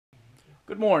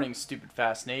Good morning, Stupid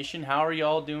Fast Nation. How are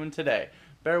y'all doing today?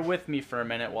 Bear with me for a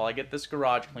minute while I get this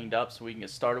garage cleaned up so we can get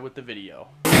started with the video.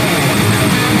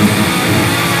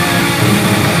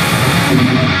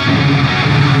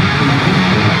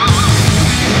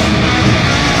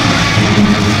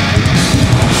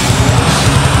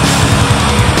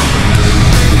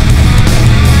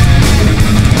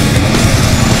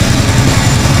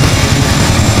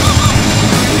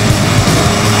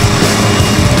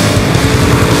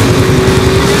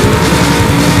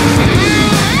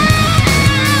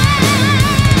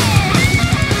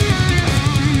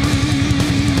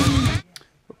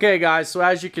 Okay guys, so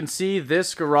as you can see,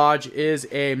 this garage is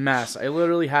a mess. I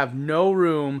literally have no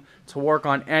room to work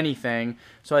on anything.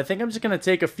 So I think I'm just going to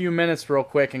take a few minutes real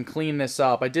quick and clean this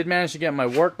up. I did manage to get my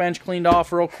workbench cleaned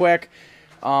off real quick.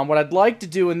 What I'd like to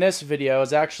do in this video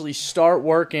is actually start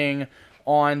working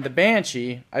on the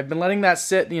Banshee. I've been letting that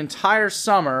sit the entire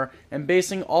summer and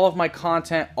basing all of my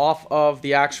content off of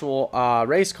the actual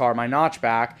race car, my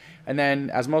notchback. And then,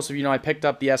 as most of you know, I picked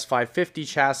up the S550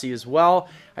 chassis as well.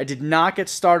 I did not get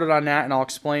started on that, and I'll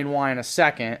explain why in a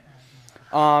second.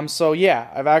 So yeah,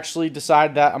 I've actually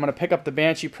decided that I'm going to pick up the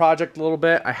Banshee project a little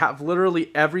bit. I have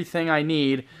literally everything I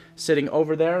need sitting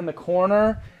over there in the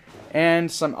corner,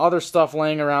 and some other stuff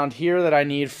laying around here that I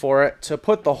need for it to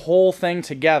put the whole thing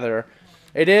together.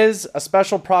 It is a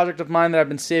special project of mine that I've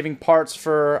been saving parts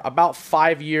for about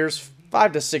 5 years,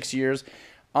 5 to 6 years.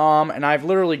 And I've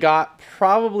literally got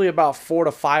probably about $4,000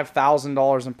 to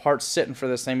 $5,000 in parts sitting for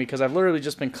this thing because I've literally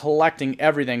just been collecting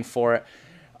everything for it.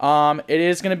 It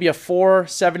is going to be a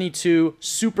 472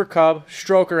 SUPERCUB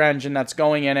stroker engine that's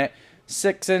going in it.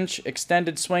 6-inch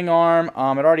extended swing arm.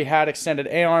 It already had extended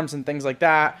A-arms and things like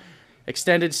that.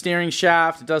 Extended steering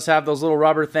shaft. It does have those little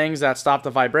rubber things that stop the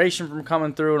vibration from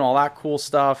coming through and all that cool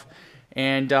stuff.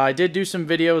 And I did do some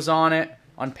videos on it,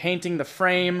 on painting the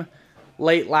frame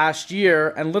late last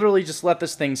year, and literally just let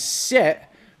this thing sit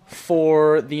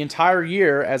for the entire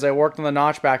year as I worked on the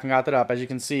notchback and got that up. As you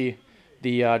can see,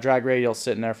 the drag radial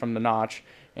sitting there from the notch,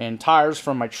 and tires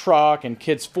from my truck and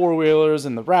kids' four-wheelers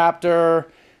and the Raptor.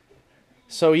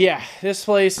 So yeah, this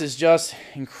place is just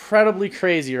incredibly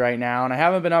crazy right now, and I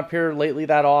haven't been up here lately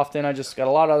that often. I just got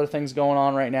a lot of other things going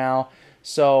on right now.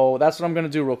 So that's what I'm going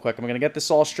to do real quick. I'm going to get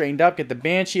this all straightened up, get the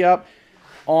Banshee up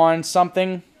on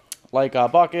something like a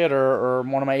bucket or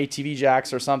one of my ATV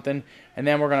jacks or something, and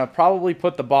then we're going to probably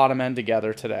put the bottom end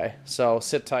together today. So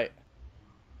sit tight.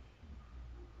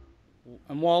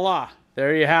 And voila,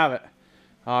 there you have it.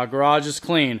 Garage is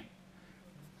clean.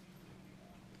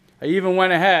 I even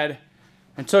went ahead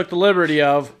and took the liberty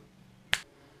of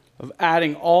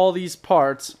adding all these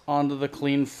parts onto the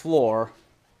clean floor.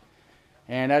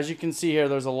 And as you can see here,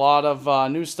 there's a lot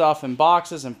of new stuff in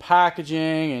boxes and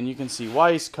packaging, and you can see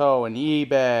Weisco and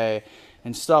eBay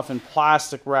and stuff in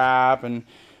plastic wrap. And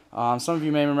some of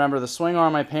you may remember the swing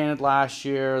arm I painted last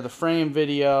year, the frame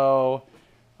video,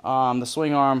 the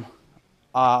swing arm.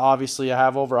 Obviously, I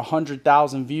have over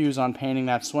 100,000 views on painting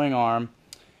that swing arm,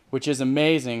 which is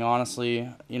amazing, honestly.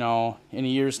 You know, in a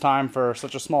year's time for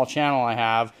such a small channel I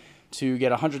have, to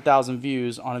get 100,000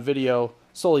 views on a video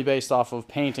solely based off of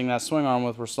painting that swing arm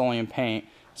with Rust-Oleum paint.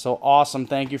 So awesome.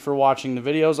 Thank you for watching the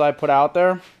videos I put out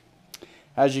there.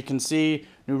 As you can see,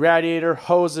 new radiator,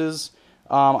 hoses.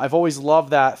 I've always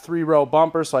loved that 3-row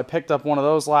bumper, so I picked up one of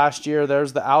those last year.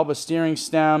 There's the Alba steering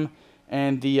stem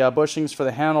and the bushings for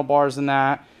the handlebars in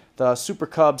that. The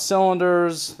SUPERCUB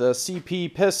cylinders, the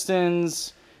CP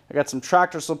pistons. I got some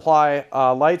Tractor Supply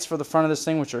lights for the front of this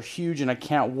thing, which are huge, and I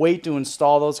can't wait to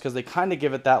install those because they kind of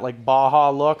give it that like Baja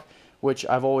look, which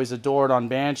I've always adored on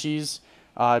Banshees.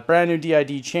 Brand new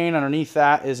DID chain. Underneath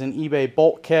that is an eBay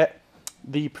bolt kit.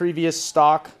 The previous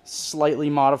stock, slightly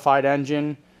modified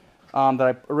engine that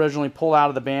I originally pulled out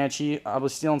of the Banshee. I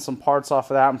was stealing some parts off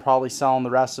of that and probably selling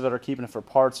the rest of it or keeping it for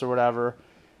parts or whatever.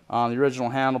 The original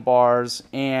handlebars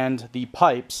and the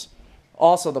pipes.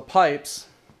 Also the pipes.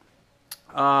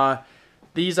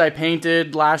 These I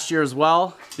painted last year as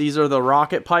well. These are the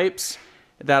rocket pipes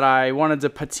that I wanted to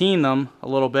patina them a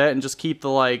little bit and just keep the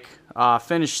like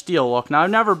finished steel look. Now I've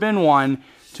never been one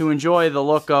to enjoy the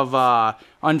look of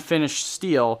unfinished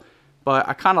steel, but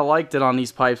I kind of liked it on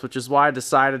these pipes, which is why I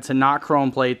decided to not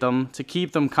chrome plate them, to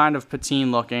keep them kind of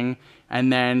patine looking,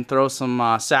 and then throw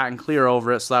some satin clear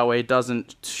over it so that way it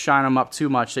doesn't shine them up too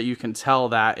much that you can tell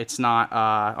that it's not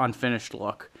unfinished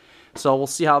look. So we'll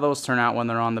see how those turn out when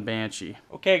they're on the Banshee.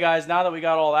 Okay guys, now that we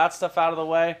got all that stuff out of the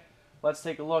way, let's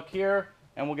take a look here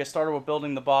and we'll get started with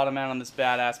building the bottom end on this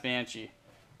badass Banshee.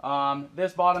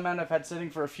 This bottom end I've had sitting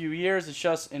for a few years. It's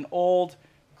just an old,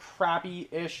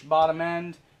 crappy-ish bottom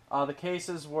end. The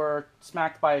cases were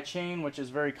smacked by a chain, which is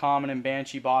very common in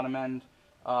Banshee bottom end.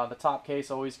 The top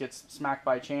case always gets smacked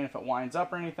by a chain if it winds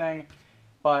up or anything.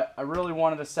 But I really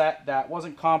wanted a set that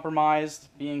wasn't compromised,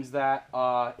 being that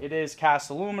it is cast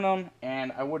aluminum,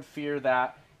 and I would fear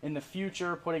that in the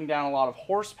future, putting down a lot of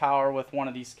horsepower with one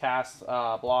of these cast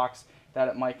blocks, that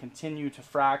it might continue to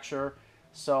fracture.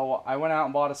 So I went out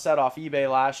and bought a set off eBay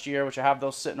last year, which I have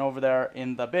those sitting over there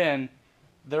in the bin.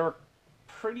 They're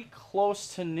pretty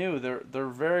close to new. They're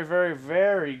very, very,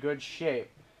 very good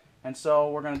shape. And so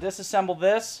we're going to disassemble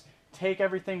this, take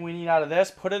everything we need out of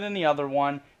this, put it in the other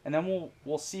one, and then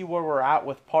we'll see where we're at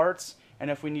with parts,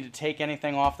 and if we need to take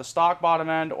anything off the stock bottom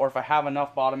end, or if I have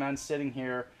enough bottom end sitting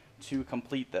here to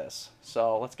complete this.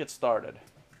 So let's get started.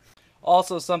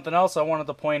 Also, something else I wanted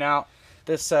to point out,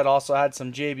 this set also had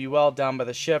some JB weld down by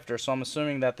the shifter, so I'm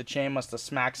assuming that the chain must have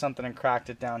smacked something and cracked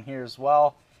it down here as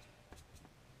well.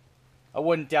 I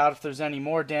wouldn't doubt if there's any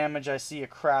more damage. I see a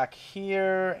crack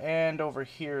here and over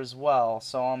here as well.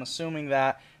 So I'm assuming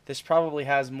that this probably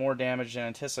has more damage than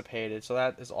anticipated. So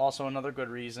that is also another good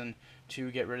reason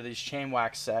to get rid of these chain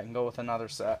wax set and go with another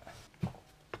set.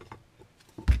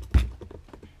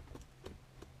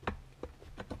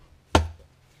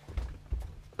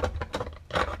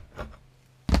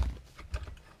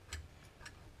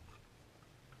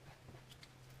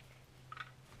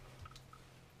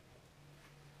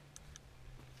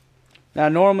 Now,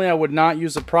 normally I would not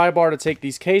use a pry bar to take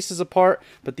these cases apart,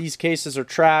 but these cases are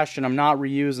trash and I'm not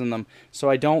reusing them, so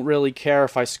I don't really care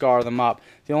if I scar them up.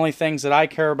 The only things that I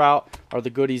care about are the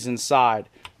goodies inside.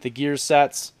 The gear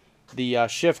sets, the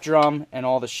shift drum, and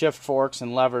all the shift forks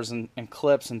and levers and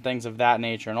clips and things of that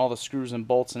nature, and all the screws and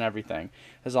bolts and everything,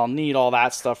 as I'll need all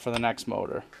that stuff for the next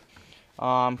motor.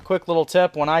 Quick little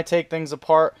tip, when I take things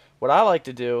apart, what I like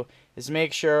to do is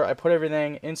make sure I put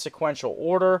everything in sequential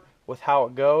order with how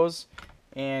it goes,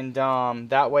 and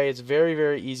that way it's very,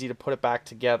 very easy to put it back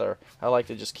together. I like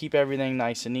to just keep everything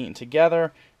nice and neat and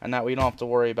together, and that way you don't have to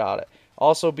worry about it.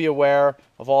 Also be aware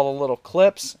of all the little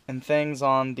clips and things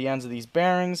on the ends of these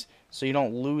bearings so you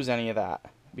don't lose any of that,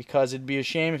 because it'd be a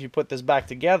shame if you put this back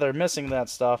together missing that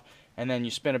stuff and then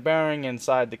you spin a bearing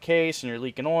inside the case and you're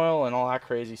leaking oil and all that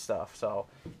crazy stuff. So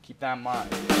keep that in mind.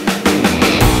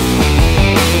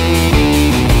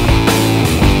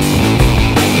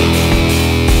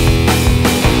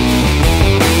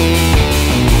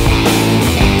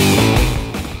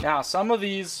 Now, some of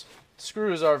these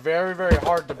screws are very, very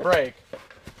hard to break,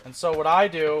 and so what I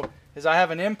do is I have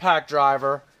an impact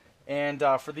driver, and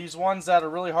for these ones that are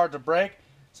really hard to break,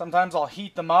 sometimes I'll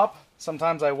heat them up,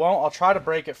 sometimes I won't. I'll try to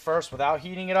break it first without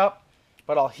heating it up,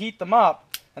 but I'll heat them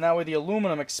up, and that way the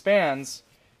aluminum expands,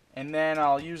 and then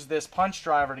I'll use this punch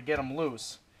driver to get them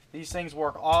loose. These things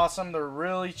work awesome. They're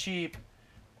really cheap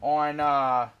on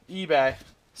eBay,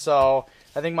 so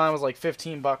I think mine was like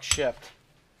 15 bucks shipped.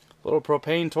 Little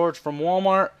propane torch from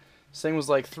Walmart. This thing was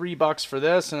like $3 for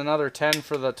this and another 10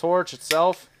 for the torch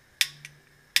itself.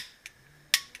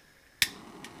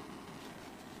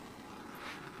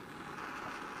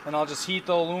 And I'll just heat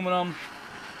the aluminum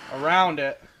around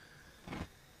it.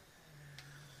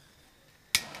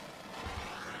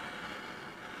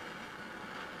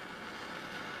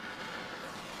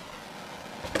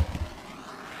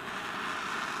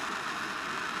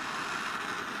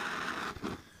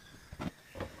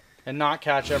 And not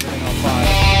catch everything on fire.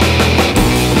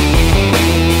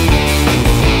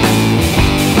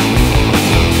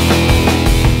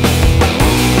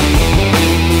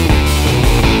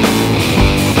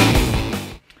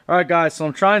 Alright guys, so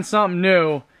I'm trying something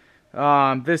new.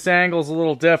 This angle's a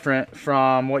little different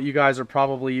from what you guys are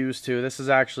probably used to. This is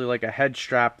actually like a head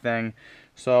strap thing.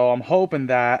 So I'm hoping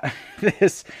that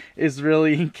this is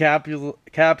really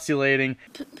encapsulating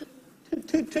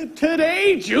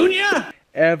Today, Junior!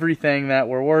 everything that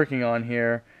we're working on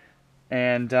here,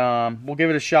 and we'll give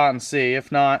it a shot and see.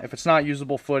 If it's not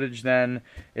usable footage, then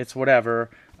it's whatever.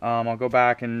 I'll go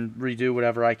back and redo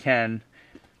whatever I can.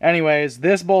 Anyways,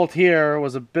 this bolt here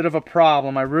was a bit of a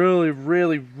problem. I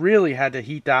really had to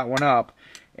heat that one up,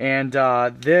 and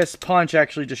this punch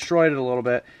actually destroyed it a little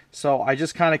bit, so I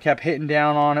just kind of kept hitting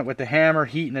down on it with the hammer,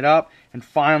 heating it up, and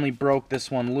finally broke this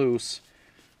one loose.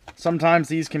 Sometimes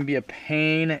these can be a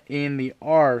pain in the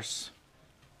arse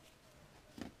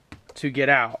to get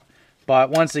out, but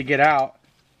once they get out,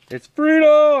 it's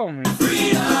freedom.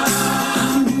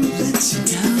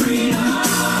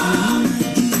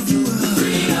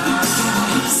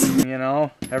 You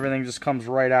know, everything just comes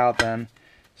right out then.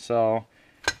 So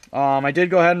I did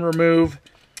go ahead and remove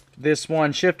this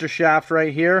one shifter shaft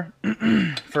right here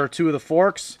for two of the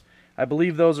forks. I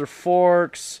believe those are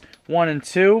forks 1 and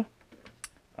 2.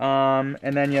 and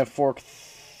then you have fork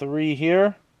 3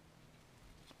 here,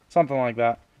 something like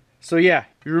that. So yeah,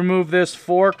 you remove this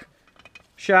fork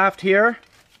shaft here,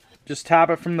 just tap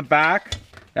it from the back.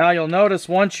 Now you'll notice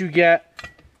once you get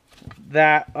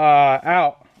that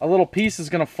out, a little piece is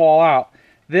going to fall out.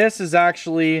 This is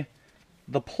actually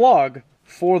the plug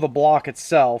for the block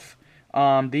itself.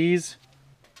 These,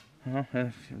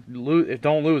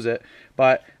 don't lose it,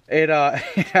 but it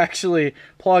it actually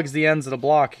plugs the ends of the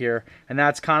block here, and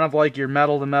that's kind of like your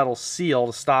metal-to-metal seal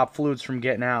to stop fluids from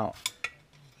getting out.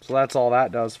 So that's all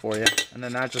that does for you. And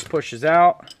then that just pushes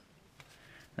out,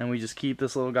 and we just keep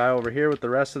this little guy over here with the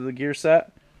rest of the gear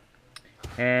set.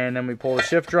 And then we pull the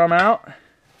shift drum out,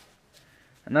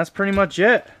 and that's pretty much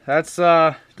it. That's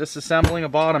disassembling a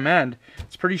bottom end.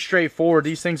 It's pretty straightforward.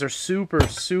 These things are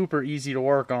super easy to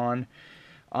work on.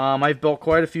 I've built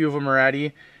quite a few of them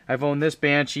already. I've owned this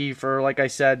Banshee for, like I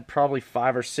said, probably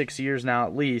 5 or 6 years now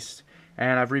at least,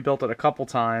 and I've rebuilt it a couple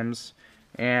times,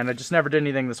 and I just never did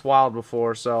anything this wild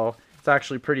before, so it's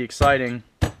actually pretty exciting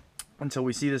until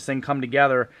we see this thing come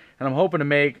together. And I'm hoping to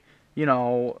make, you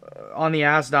know, on the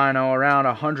ass dyno around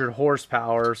 100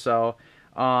 horsepower. So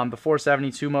the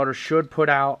 472 motor should put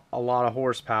out a lot of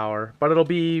horsepower, but it'll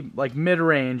be like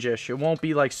mid-range-ish. It won't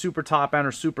be like super top end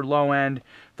or super low end.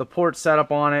 The port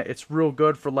setup on it, it's real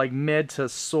good for like mid to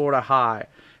sort of high,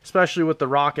 especially with the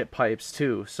rocket pipes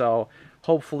too. So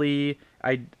hopefully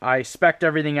I spec'd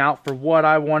everything out for what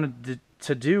I wanted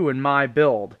to do in my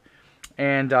build.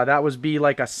 And that was be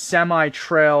like a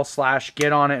semi-trail /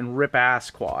 get on it and rip ass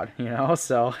quad, you know,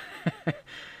 so...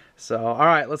 So,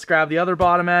 alright, let's grab the other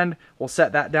bottom end. We'll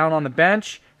set that down on the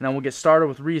bench, and then we'll get started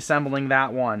with reassembling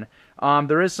that one.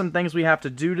 There is some things we have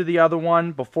to do to the other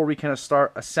one before we can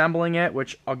start assembling it,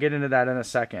 which I'll get into that in a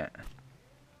second.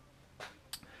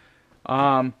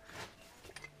 So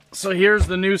here's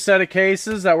the new set of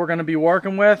cases that we're going to be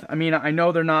working with. I mean, I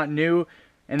know they're not new,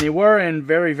 and they were in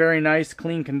very nice,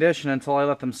 clean condition until I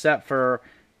let them set for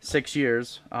 6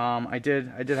 years. I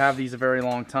did have these a very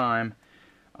long time.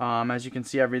 As you can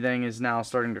see, everything is now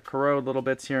starting to corrode little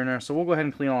bits here and there, so we'll go ahead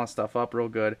and clean all that stuff up real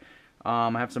good. I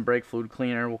have some brake fluid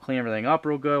cleaner. We'll clean everything up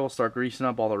real good. We'll start greasing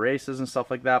up all the races and stuff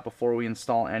like that before we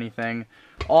install anything.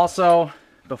 Also,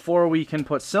 before we can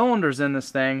put cylinders in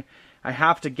this thing, I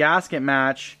have to gasket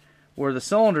match where the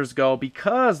cylinders go,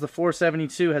 because the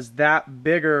 472 has that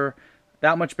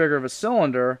much bigger of a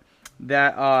cylinder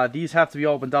that these have to be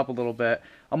opened up a little bit.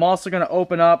 I'm also going to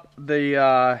open up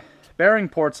the bearing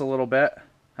ports a little bit.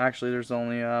 Actually, there's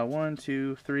only 1,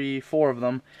 2, 3, 4 of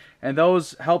them, and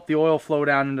those help the oil flow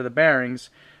down into the bearings.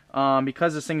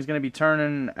 Because this thing's going to be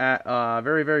turning at a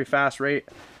very fast rate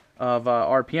of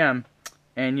RPM,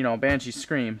 and you know, Banshees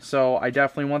scream, so I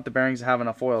definitely want the bearings to have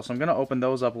enough oil. So I'm going to open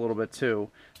those up a little bit too.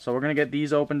 So we're going to get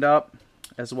these opened up,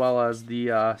 as well as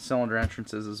the cylinder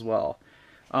entrances as well.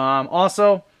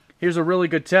 Also, here's a really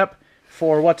good tip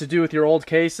for what to do with your old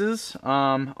cases.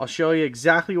 I'll show you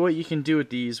exactly what you can do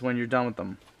with these when you're done with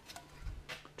them.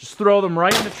 Just throw them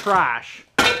right in the trash,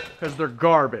 because they're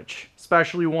garbage,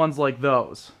 especially ones like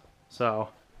those. So,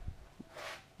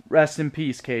 rest in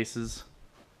peace, cases.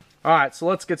 Alright, so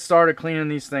let's get started cleaning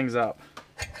these things up.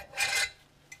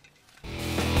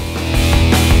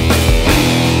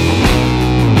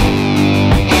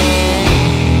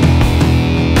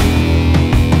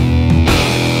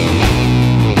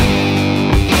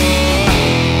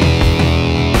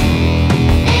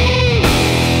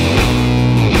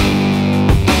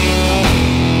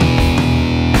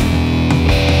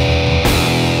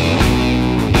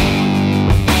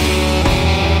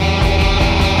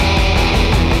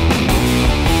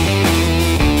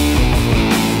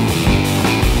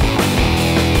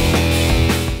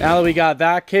 Now that we got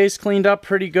that case cleaned up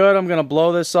pretty good, I'm going to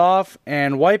blow this off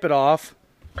and wipe it off.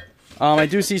 I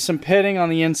do see some pitting on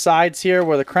the insides here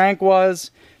where the crank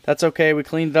was. That's okay, we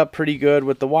cleaned it up pretty good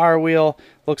with the wire wheel.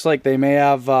 Looks like they may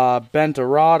have bent a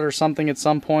rod or something at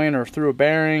some point, or threw a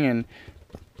bearing, and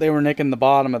they were nicking the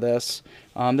bottom of this.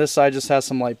 This side just has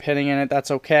some light pitting in it.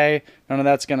 That's okay. None of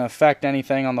that's going to affect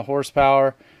anything on the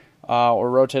horsepower or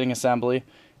rotating assembly.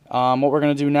 What we're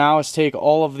going to do now is take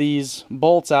all of these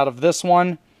bolts out of this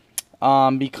one.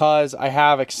 Because I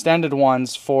have extended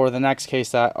ones for the next case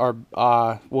that are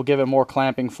will give it more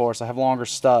clamping force. I have longer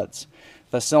studs.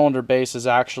 The cylinder base is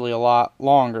actually a lot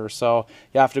longer, so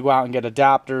you have to go out and get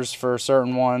adapters for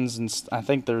certain ones, and I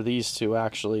think they're these two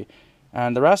actually.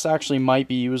 And the rest actually might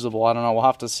be usable. I don't know. We'll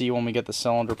have to see when we get the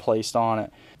cylinder placed on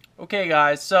it. Okay,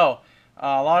 guys, so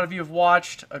a lot of you have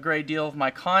watched a great deal of my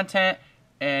content,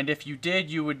 and if you did,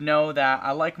 you would know that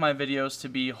I like my videos to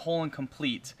be whole and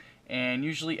complete. And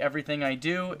usually everything I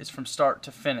do is from start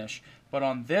to finish. But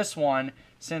on this one,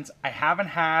 since I haven't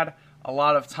had a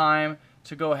lot of time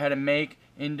to go ahead and make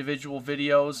individual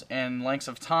videos and lengths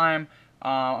of time,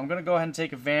 I'm going to go ahead and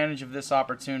take advantage of this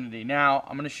opportunity. Now,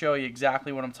 I'm going to show you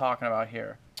exactly what I'm talking about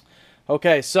here.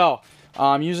 Okay, so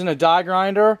I'm using a die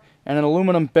grinder and an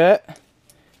aluminum bit,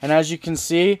 and as you can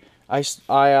see, I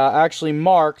actually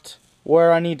marked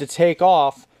where I need to take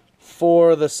off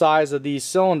for the size of these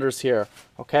cylinders here.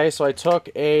 Okay, so I took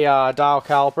a dial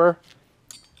caliper,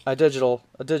 a digital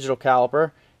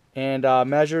caliper, and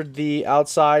measured the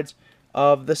outsides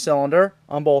of the cylinder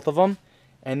on both of them,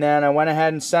 and then I went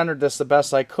ahead and centered this the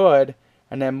best I could,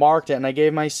 and then marked it, and I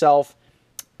gave myself,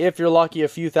 if you're lucky, a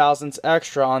few thousandths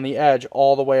extra on the edge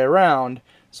all the way around,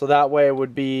 so that way it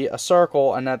would be a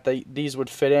circle and that these would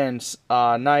fit in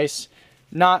nice,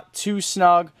 not too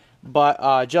snug,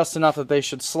 but just enough that they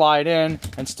should slide in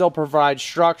and still provide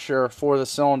structure for the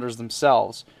cylinders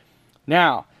themselves.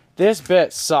 Now, this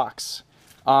bit sucks.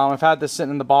 I've had this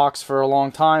sitting in the box for a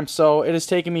long time, so it has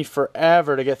taken me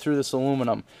forever to get through this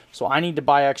aluminum. So I need to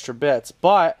buy extra bits,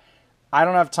 but I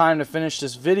don't have time to finish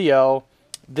this video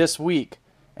this week.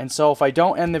 And so if I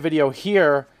don't end the video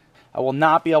here, I will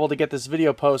not be able to get this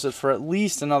video posted for at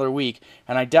least another week.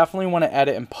 And I definitely want to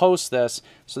edit and post this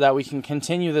so that we can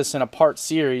continue this in a part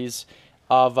series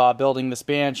of building this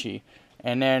Banshee.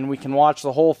 And then we can watch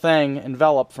the whole thing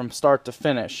envelop from start to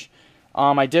finish.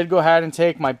 I did go ahead and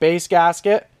take my base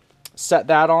gasket, set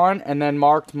that on, and then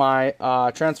marked my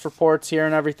transfer ports here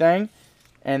and everything.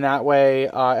 And that way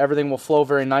everything will flow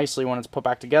very nicely when it's put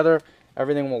back together.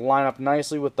 Everything will line up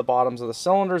nicely with the bottoms of the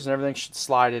cylinders, and everything should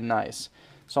slide in nice.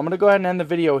 So I'm going to go ahead and end the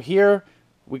video here.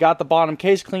 We got the bottom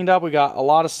case cleaned up. We got a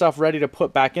lot of stuff ready to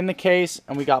put back in the case,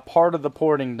 and we got part of the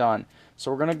porting done. So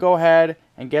we're going to go ahead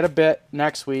and get a bit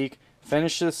next week,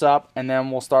 finish this up, and then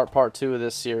we'll start part 2 of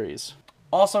this series.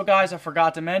 Also, guys, I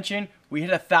forgot to mention, we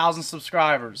hit 1,000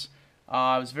 subscribers.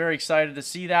 I was very excited to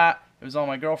see that. It was on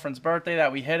my girlfriend's birthday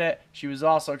that we hit it. She was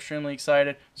also extremely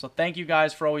excited. So thank you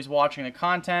guys for always watching the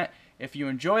content. If you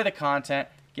enjoy the content,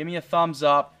 give me a thumbs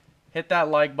up, hit that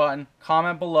like button,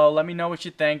 comment below, let me know what you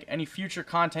think, any future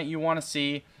content you want to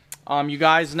see. You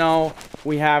guys know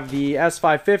we have the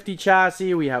S550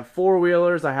 chassis, we have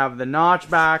 4-wheelers, I have the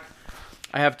notchback,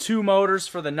 I have 2 motors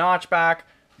for the notchback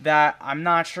that I'm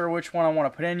not sure which one I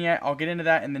want to put in yet. I'll get into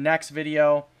that in the next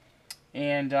video,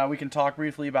 and we can talk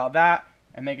briefly about that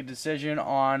and make a decision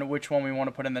on which one we want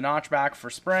to put in the notchback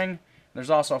for spring. There's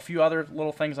also a few other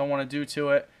little things I want to do to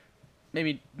it.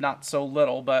 Maybe not so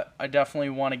little, but I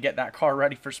definitely want to get that car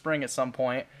ready for spring at some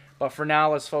point. But for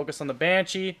now, let's focus on the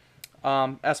Banshee.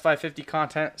 S550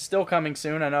 content still coming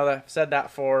soon. I know that I've said that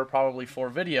for probably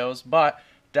 4 videos, but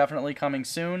definitely coming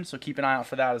soon, so keep an eye out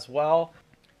for that as well.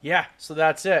 Yeah, so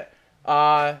that's it.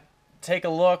 Take a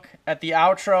look at the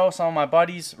outro. Some of my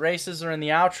buddies' races are in the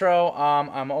outro.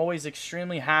 I'm always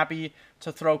extremely happy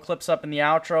to throw clips up in the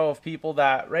outro of people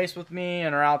that race with me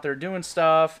and are out there doing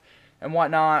stuff and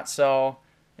whatnot, so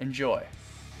enjoy.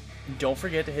 And don't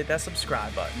forget to hit that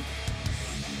subscribe button.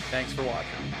 Thanks for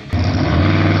watching.